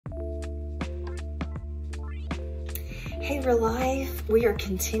Hey Real Life, we are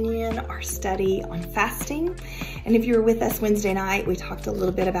continuing our study on fasting. And if you were with us Wednesday night, we talked a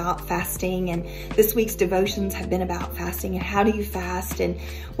little bit about fasting, and this week's devotions have been about fasting and how do you fast and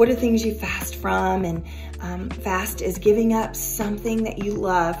what are things you fast from. And fast is giving up something that you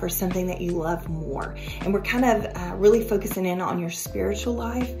love for something that you love more. And we're kind of really focusing in on your spiritual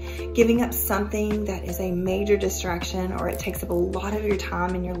life, giving up something that is a major distraction or it takes up a lot of your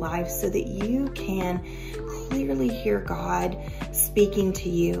time in your life so that you can clearly hear God speaking to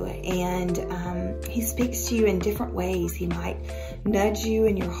you. And he speaks to you in different ways. He might nudge you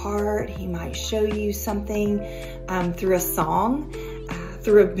in your heart. He might show you something through a song,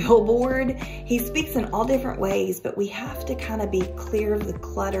 through a billboard. He speaks in all different ways, but we have to kind of be clear of the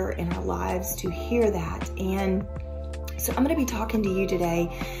clutter in our lives to hear that. And so I'm going to be talking to you today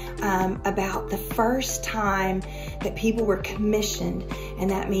about the first time that people were commissioned, and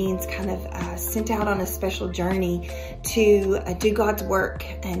that means kind of sent out on a special journey to do God's work.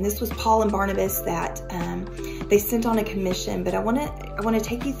 And this was Paul and Barnabas that they sent on a commission. But I want to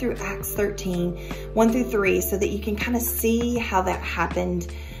take you through Acts 13, 1 through 3, so that you can kind of see how that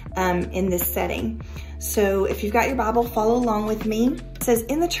happened in this setting. So if you've got your Bible, follow along with me. It says,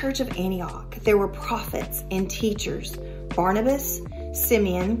 in the church of Antioch, there were prophets and teachers, Barnabas,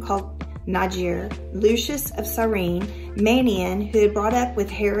 Simeon, called Niger, Lucius of Cyrene, Manaen, who had brought up with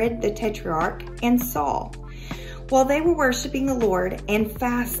Herod the tetrarch, and Saul. While they were worshiping the Lord and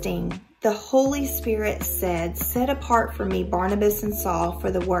fasting, the Holy Spirit said, set apart for me Barnabas and Saul for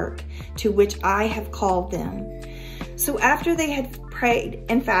the work to which I have called them. So after they had prayed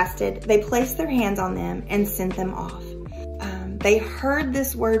and fasted, they placed their hands on them and sent them off. They heard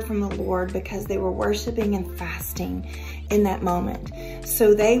this word from the Lord because they were worshiping and fasting in that moment.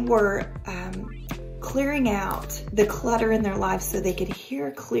 So they were clearing out the clutter in their lives so they could hear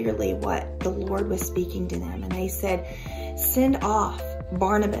clearly what the Lord was speaking to them. And they said, send off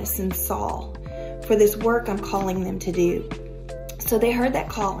Barnabas and Saul for this work I'm calling them to do. So they heard that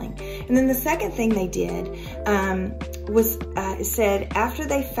calling. And then the second thing they did was, it said, after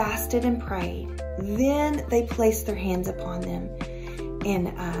they fasted and prayed, then they placed their hands upon them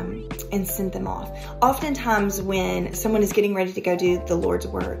and sent them off. Oftentimes when someone is getting ready to go do the Lord's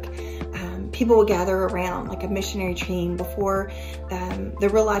work, people will gather around like a missionary team. Before the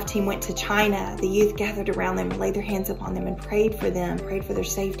Real Life team went to China, the youth gathered around them and laid their hands upon them and prayed for them, prayed for their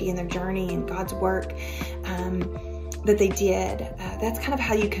safety and their journey and God's work that they did. That's kind of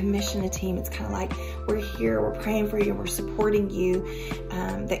how you commission a team. It's kind of like, we're here, we're praying for you, we're supporting you,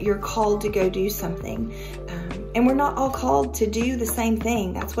 that you're called to go do something. And we're not all called to do the same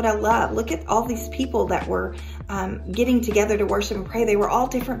thing. That's what I love. Look at all these people that were getting together to worship and pray. They were all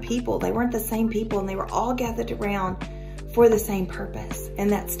different people. They weren't the same people, and they were all gathered around for the same purpose. And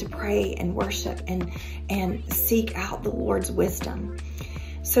that's to pray and worship and seek out the Lord's wisdom.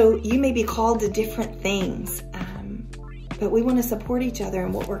 So you may be called to different things, but we want to support each other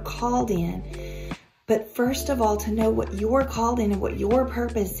in what we're called in. But first of all, to know what you're called in and what your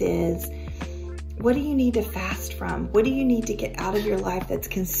purpose is, what do you need to fast from? What do you need to get out of your life that's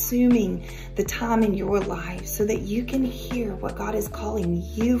consuming the time in your life so that you can hear what God is calling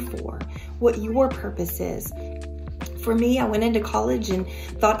you for, what your purpose is? For me, I went into college and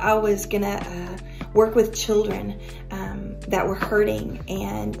thought I was gonna work with children that were hurting.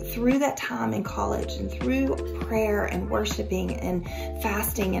 And through that time in college and through prayer and worshiping and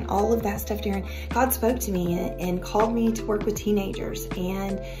fasting and all of that stuff, God spoke to me and called me to work with teenagers.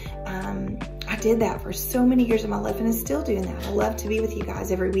 And I did that for so many years of my life, and I'm still doing that. I love to be with you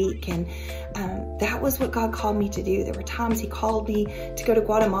guys every week. And that was what God called me to do. There were times he called me to go to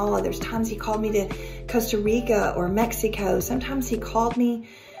Guatemala. There's times he called me to Costa Rica or Mexico. Sometimes he called me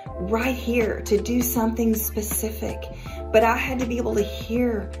right here to do something specific, but I had to be able to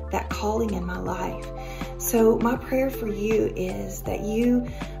hear that calling in my life. So my prayer for you is that you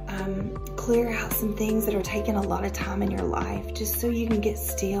clear out some things that are taking a lot of time in your life, just so you can get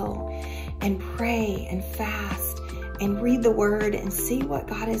still and pray and fast and read the word and see what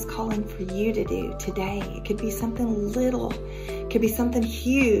God is calling for you to do today. It could be something little, it could be something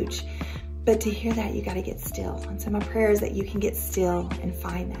huge. But to hear that, you got to get still. And so my prayer is that you can get still and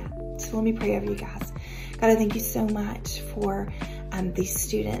find that. So let me pray over you guys. God, I thank you so much for these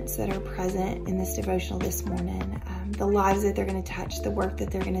students that are present in this devotional this morning, the lives that they're going to touch, the work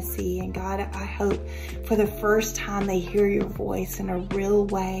that they're going to see. And God, I hope for the first time they hear your voice in a real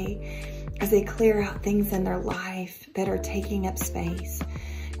way as they clear out things in their life that are taking up space.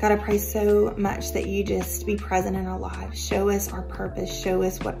 God, I pray so much that you just be present in our lives. Show us our purpose. Show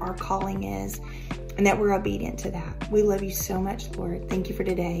us what our calling is, and that we're obedient to that. We love you so much, Lord. Thank you for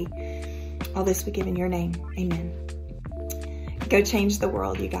today. All this we give in your name. Amen. Go change the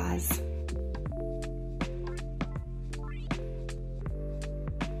world, you guys.